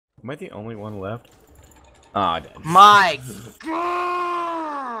Am I the only one left? Ah, oh, My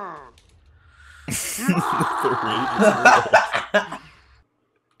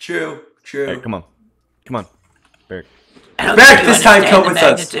True, true. Hey, come on. Come on. Barrick. Barrick, this time come with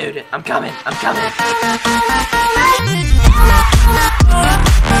us. I'm coming. I'm coming.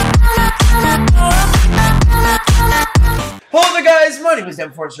 Hello there guys, my name is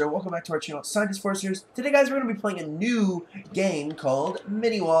Forcer. Welcome back to our channel, Scientist Forcers. Today guys, we're going to be playing a new game called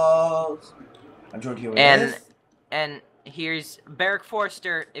Mini Walls. I'm joined here with And here's Barrick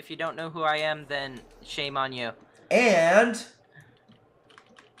Forster. If you don't know who I am, then shame on you. And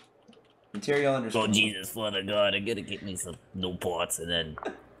Material Underscore. Oh Jesus, Father God, I'm gonna get me some new parts and then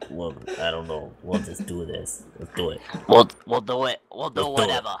well, I don't know. We'll just do this. Let's do it. We'll do it. We'll do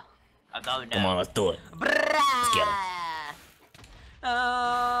whatever. I'm going now. Come on, let's do it. Let's get him.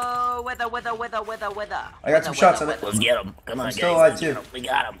 Oh, weather. I got some shots on it. Let's get him. Come on, I'm guys. still alive too. We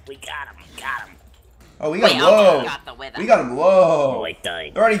got him. Oh, we got him low. We got him low. Oh, I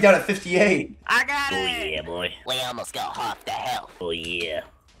died. They're already down at 58. I got it. Oh yeah, boy. We almost got half the health. Oh yeah.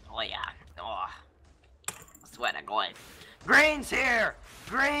 Oh yeah. Oh. Swear to God. Green's here.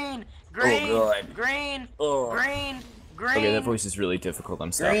 Green. God. Green. Oh. Green. Okay, that voice is really difficult.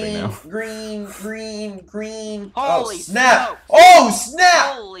 I'm stopping now. Green. Holy oh, snap. smokes. Oh,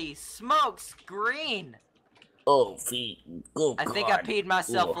 snap. Holy smokes, green. Oh, feet. Oh, I God. think I peed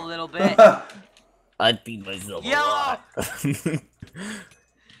myself a little bit. I peed myself Yellow. a lot.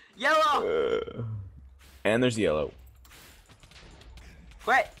 Yellow. And there's yellow.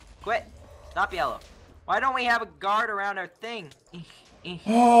 Quit. Stop yellow. Why don't we have a guard around our thing?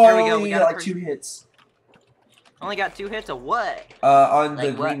 Oh, There we go. We got got like 2 hits. Only got 2 hits of what? On Like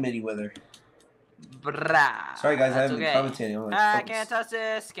the what? green mini wither. Brah. Sorry guys, I That's haven't okay. commentated on I it. can't touch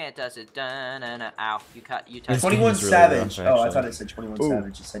this. Dun. Ow. You touched 21 This game is really Savage. rough, Oh, I actually. thought it said 21 Oh.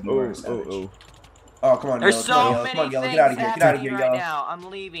 Savage. It said you were a Savage. Oh. Oh, come on, There's Yellow. so Come on, many Yellow. things Get out of here. Get out of here, happening right Yellow. now. I'm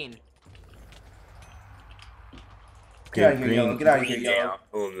leaving. Get out of here, Green. Yellow. Get out of here, Yellow.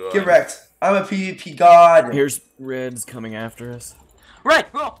 Oh, God. Get wrecked. I'm a PvP god. Here's Red's coming after us. Red!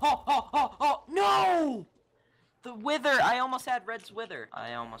 Oh, no! The wither! I almost had Red's wither.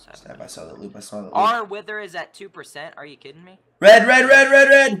 Snap, I saw the loop. Our wither is at 2%. Are you kidding me? Red.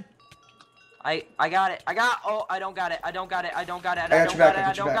 I got it. Oh, I don't got it. I don't got it. I got your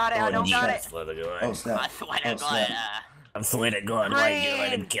back. Oh, snap. I swear to Oh, God. snap. I swear to God, why did you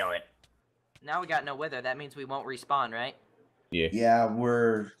let him kill it? Now we got no wither. That means we won't respawn, right? Yeah. Yeah,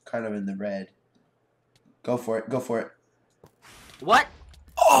 we're kind of in the red. Go for it. What?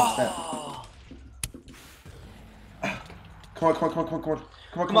 Oh! Come on.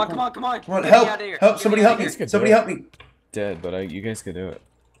 Come on. Come on, Get me out of here. help, Get somebody me out help of me. here. Somebody help me. Dead, but you guys could do it.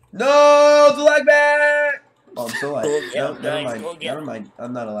 No, the lag back. Oh, I'm still alive. Go get No, him, never guys, mind. go get Never him. mind.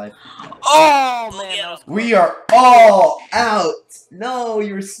 I'm not alive. Oh, man. That was close. We are all out. No,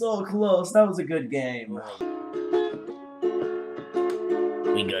 you were so close. That was a good game.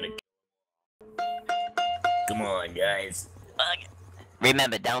 We got it. Come on, guys.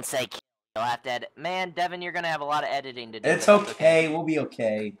 Remember, don't say kill. You'll have to edit. Man, Devin, you're going to have a lot of editing to do. It's but okay. We'll be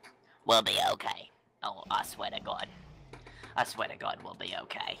okay. We'll be okay. Oh, I swear to God. We'll be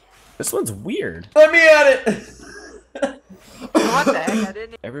okay. This one's weird. Let me at it. What the heck? I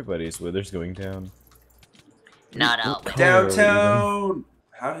didn't. Everybody's wither's going down. Not all. What color Downtown.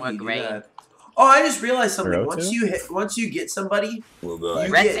 How did What you do grade? that? Oh, I just realized something. Naruto? Once you get somebody, We'll go.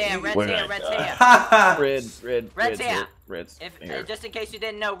 You Red's get- here. you- Red's we're here. not Red's done. here. I Red's here. Red's If here. just in case you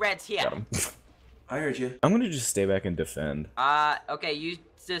didn't know, Red's here. Got him. heard you. I'm gonna just stay back and defend. Okay, you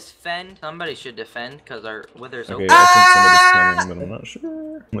defend. Somebody should defend because our wither's Okay, open. I think somebody's coming, but I'm not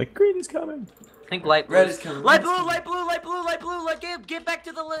sure. I'm like, green is coming. I think light blue. Red is coming. Light blue. Get back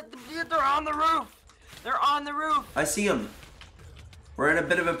to the. They're on the roof. I see him. We're in a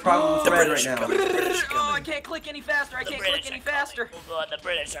bit of a problem with red right now. Oh, I can't click any faster. Oh God, the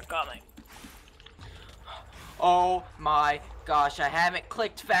British are coming. Oh my gosh, I haven't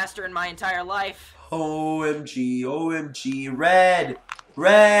clicked faster in my entire life. OMG,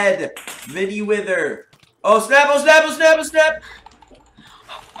 red, mini wither. Oh snap.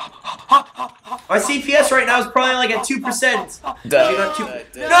 My CPS right now is probably like at 2%.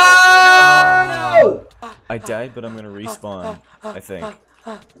 No! I died, but I'm gonna respawn. I think.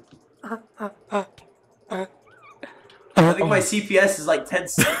 I think my CPS is like 10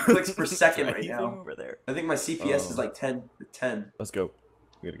 clicks per second right Anything now. over there. I think my CPS is like 10. Let's go.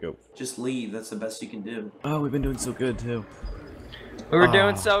 We gotta go. Just leave. That's the best you can do. Oh, we've been doing so good too. We were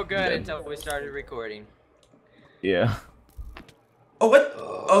doing Oh, so good good. until we started recording. Yeah. Oh, what?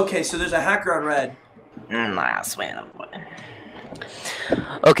 Okay, so there's a hacker on red. I swear to God.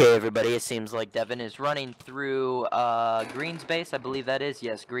 Okay, everybody, it seems like Devin is running through Green's base. I believe that is.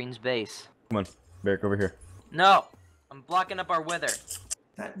 Yes, Green's base. Come on, Barrick, over here. No, I'm blocking up our wither.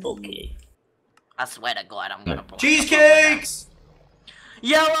 Okay. I swear to God, I'm gonna block Cheesecakes!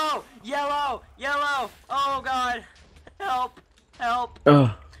 Yellow! Yellow! Yellow! Oh God! Help! Help!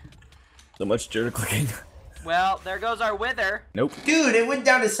 Oh, so much jitter clicking. Well, there goes our wither. Nope. Dude, it went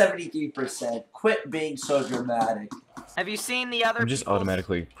down to 73%. Quit being so dramatic. Have you seen the other I'm just people's-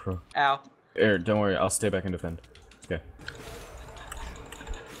 automatically pro. Ow. Here, don't worry, I'll stay back and defend. Okay.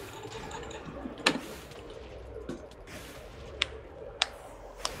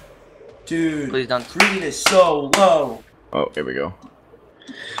 Dude, Please don't. green is so low. Oh, here we go.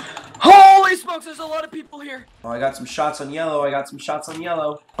 Holy smokes, there's a lot of people here. Oh, I got some shots on yellow. I got some shots on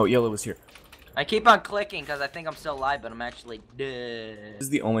yellow. Oh, yellow is here. I keep on clicking because I think I'm still alive, but I'm actually dead. This is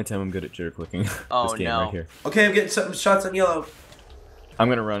the only time I'm good at jitter clicking. Oh, this game no. right here. Okay, I'm getting some shots on yellow. I'm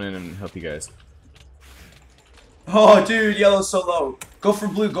gonna run in and help you guys. Oh, dude, yellow's so low. Go for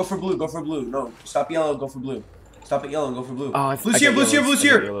blue, go for blue, go for blue. No, stop yellow, go for blue. Stop at yellow and go for blue. Oh, Blue's here, blue's here, blue's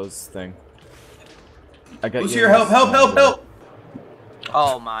here. Yellow's thing. I got Blue's here, help, help, help, help.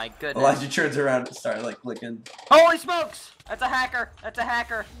 Oh my goodness. Elijah turns around and starts like clicking. Holy smokes! That's a hacker. That's a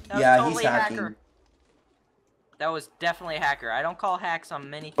hacker. That was Yeah, totally he's a hacking. hacker. That was definitely a hacker. I don't call hacks on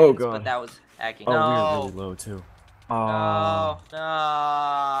many things, Oh, God. but that was hacking. Oh, no. we're really low too. No. Oh. No.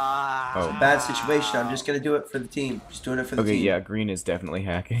 Oh. Bad situation. I'm just gonna do it for the team. Just doing it for the Okay, team. yeah, green is definitely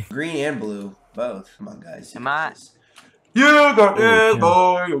hacking. Green and blue, both. Come on, guys. Am I? You got this,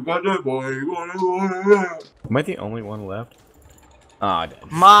 boy. You got this, boy. Am I the only one left? Ah, dead.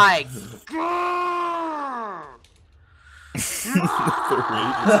 My.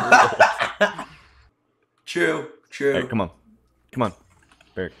 True. True. Alright, come on. Come on.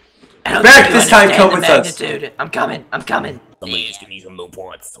 Barrick. Back this time, come with us. I'm coming. I'm coming. Somebody just give me some low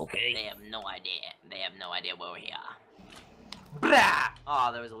points, okay? They have no idea. They have no idea where we are. Blah!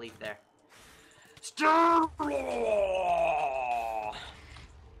 Oh, there was a leaf there.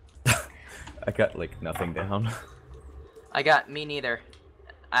 I got like nothing down. I got me neither.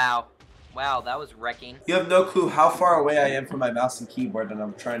 Ow. Wow, that was wrecking. You have no clue how far away I am from my mouse and keyboard when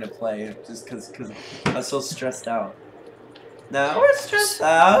I'm trying to play, just because I'm so stressed out. Now we're stressed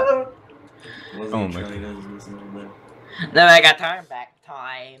out. Oh my God. Then I got time back.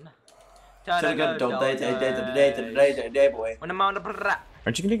 Time. Today, boy. When I'm on the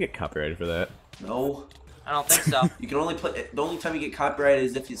Aren't you gonna get copyrighted for that? No. I don't think so. You can only play. The only time you get copyrighted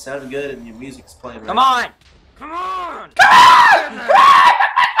is if you sound good and your music's playing right. Come on! Come on!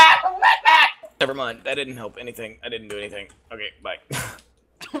 Never mind. That didn't help anything. I didn't do anything. Okay, bye.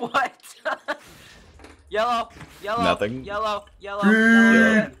 What? Yellow, yellow, Nothing. yellow, yellow, Green.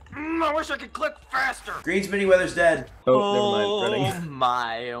 yellow. I wish I could click faster. Green's mini weather's dead. Oh, never mind. Running.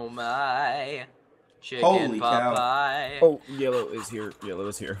 My, oh my. Chicken Holy cow. Popeye. Oh, yellow is here. Yellow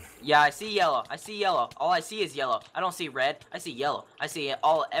is here. Yeah, I see yellow. I see yellow. All I see is yellow. I don't see red. I see yellow. I see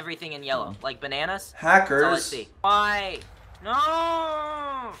everything in yellow. Like bananas. Hackers. That's all I see. Why?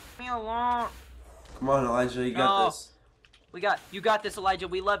 No! Leave me alone. Come on, Elijah, you got No. this. You got this, Elijah.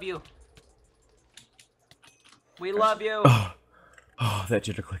 We love you. We love you. Oh, that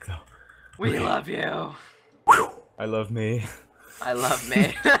jitter click though. We love you. I love me. I love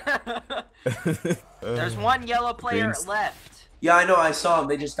me. There's one yellow player Green's- left. Yeah, I know. I saw him.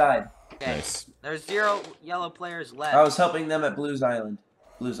 They just died. Okay. Nice. There's 0 yellow players left. I was helping them at Blue's Island.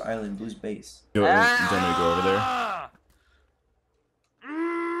 Blue's Island. Blue's base. You want me to go over there? Ah!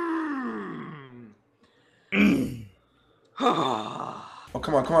 Mm. Oh,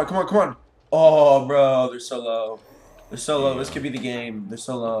 come on, come on, come on, come on. Oh, bro, they're so low. They're so low. This could be the game. They're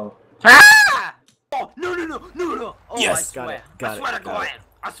so low. Ah! Oh, no, no, no, no, no. Oh, Yes, I got swear. it, got I it, swear to got God. it.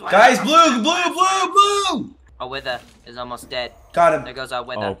 I swear. Guys, blue, blue, blue, blue. Our wither is almost dead. Got There him. goes our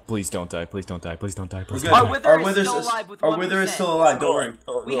wither. Oh, please don't die. Please don't die. Please don't die. We're Please good. don't Our die. wither Our is wither's still alive with our wither is 1%. still alive. Don't worry.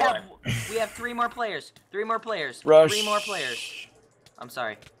 We have 3 more players. 3 more players. Rush. 3 more players. I'm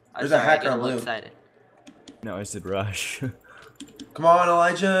sorry. I'm There's a sorry. hacker I get on a little blue. excited. No, I said rush. Come on,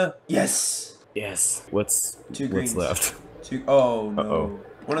 Elijah. Yes. Yes. What's Two greens. left? Two. Oh no. Uh-oh.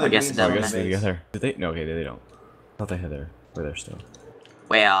 One of the I guess greens it Oh, I on doesn't guess the they're base. together. Did they? No, okay, they don't. I thought they had their. Were there still?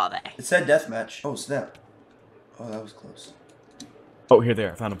 Where are they? It said deathmatch. Oh snap. Oh, that was close. Oh, here they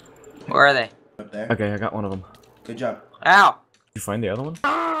are. I found them. Where are they? Up there. Okay, I got one of them. Good job. Ow! Did you find the other one?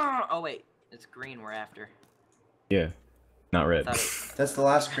 Oh wait, it's green we're after. Yeah. Not red. Thought it- That's the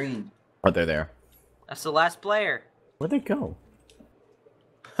last green. Oh, they're there. That's the last player. Where'd they go?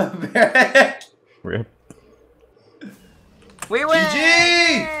 GG! Rip. We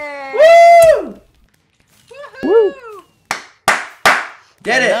win! Woo! Woo!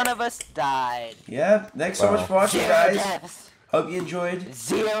 Did it! None of us died. Yeah, thanks so much for watching, 0 guys. deaths. Hope you enjoyed.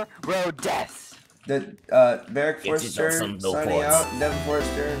 0 deaths. The Barrack Forster signing out, Devin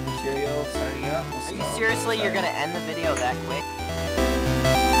Forster, Material signing out. Are you seriously? You're gonna end the video that quick?